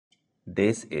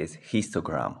This is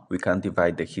histogram. We can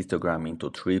divide the histogram into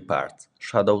three parts: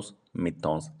 shadows,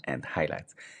 midtones, and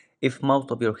highlights. If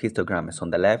most of your histogram is on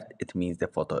the left, it means the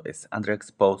photo is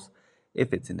underexposed.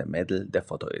 If it's in the middle, the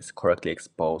photo is correctly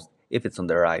exposed. If it's on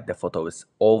the right, the photo is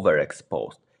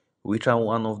overexposed. Which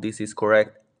one of these is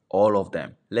correct? All of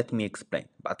them. Let me explain.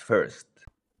 But first,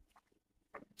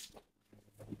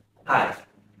 hi,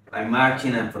 I'm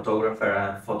Martin. I'm photographer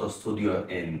at photo studio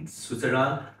in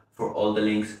Switzerland. For all the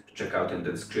links, check out in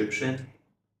the description.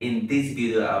 In this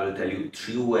video, I will tell you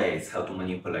 3 ways how to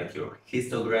manipulate your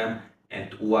histogram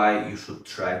and why you should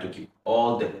try to keep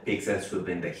all the pixels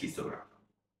within the histogram.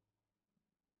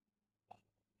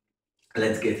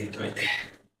 Let's get into it.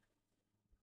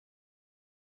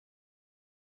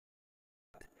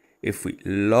 If we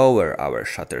lower our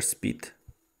shutter speed,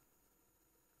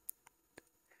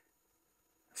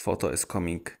 photo is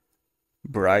coming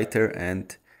brighter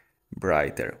and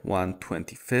brighter,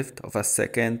 1/25 of a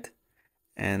second,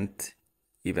 and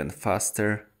even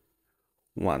faster,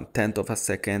 1/10 of a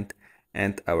second,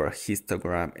 and our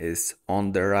histogram is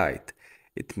on the right.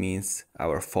 It means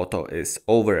our photo is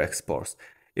overexposed,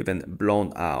 even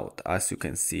blown out, as you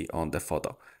can see on the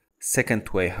photo. Second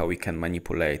way how we can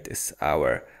manipulate is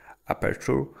our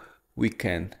aperture. We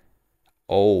can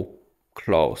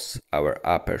close our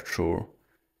aperture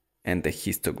and the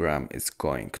histogram is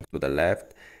going to the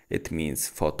left. It means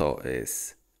photo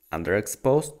is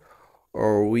underexposed.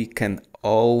 Or we can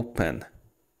open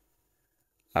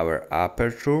our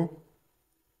aperture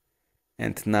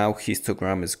and now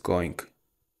histogram is going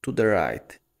to the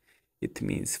right. It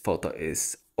means photo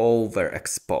is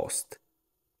overexposed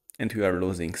and we are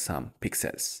losing some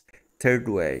pixels. Third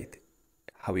way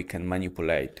how we can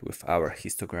manipulate with our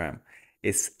histogram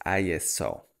is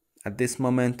ISO. At this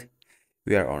moment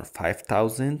we are on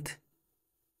 5000.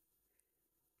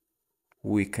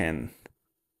 We can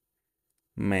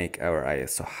make our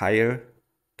ISO higher,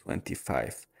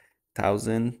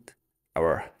 25,000.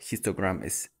 Our histogram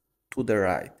is to the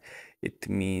right. It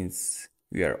means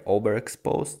we are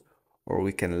overexposed, or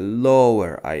we can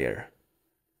lower our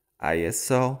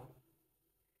ISO.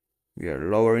 We are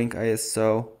lowering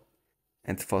ISO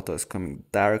and photo is coming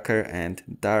darker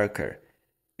and darker.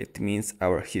 It means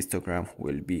our histogram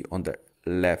will be on the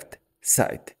left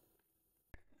side.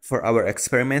 For our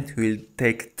experiment, we'll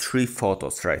take 3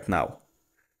 photos right now.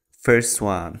 First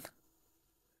one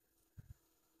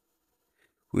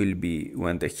will be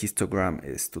when the histogram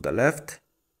is to the left.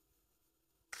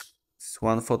 This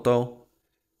one photo.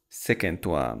 Second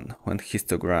one when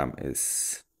histogram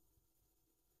is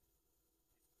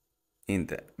in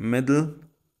the middle.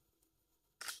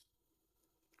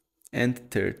 And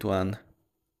third one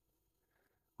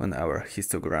when our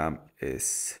histogram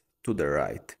is to the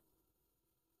right.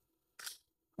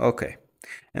 Okay,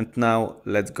 and now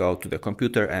let's go to the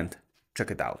computer and check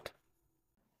it out.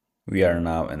 We are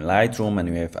now in Lightroom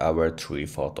and we have our 3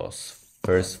 photos.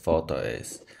 First photo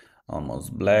is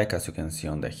almost black. As you can see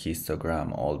on the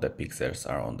histogram, all the pixels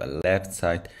are on the left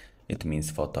side. It means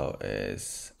photo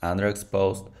is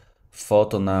underexposed.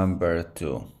 Photo number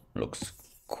 2 looks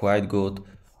quite good.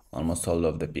 Almost all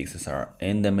of the pixels are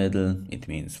in the middle. It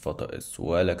means photo is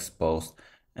well exposed.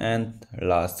 And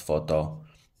last photo,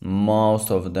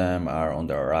 most of them are on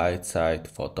the right side.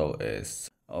 Photo is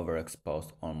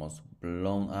overexposed, almost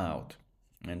blown out.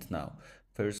 And now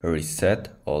first reset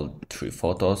all 3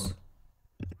 photos.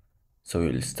 So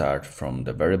we'll start from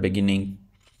the very beginning.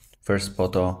 First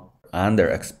photo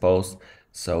underexposed,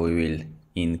 so we will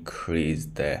increase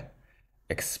the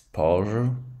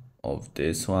exposure of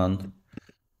this one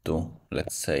to,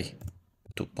 let's say,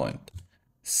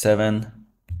 2.7.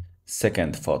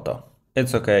 Second photo,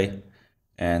 it's okay.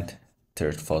 And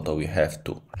third photo, we have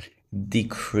to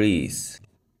decrease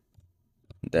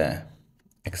the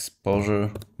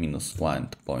exposure, minus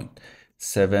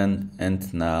 1.7.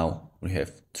 And now we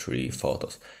have 3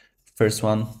 photos. First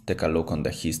one, take a look on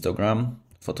the histogram.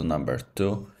 Photo number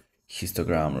 2,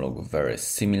 histogram look very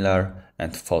similar,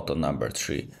 and photo number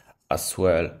 3 as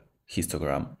well,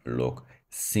 histogram look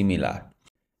similar.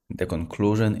 The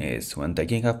conclusion is, when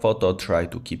taking a photo, try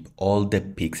to keep all the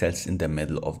pixels in the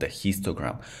middle of the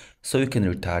histogram, so you can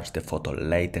retouch the photo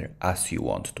later as you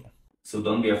want to. So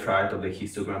don't be afraid of the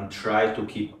histogram, try to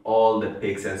keep all the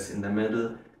pixels in the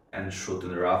middle and shoot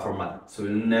in RAW format, so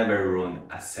you'll never ruin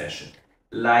a session.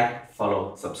 Like,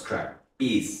 follow, subscribe.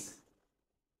 Peace!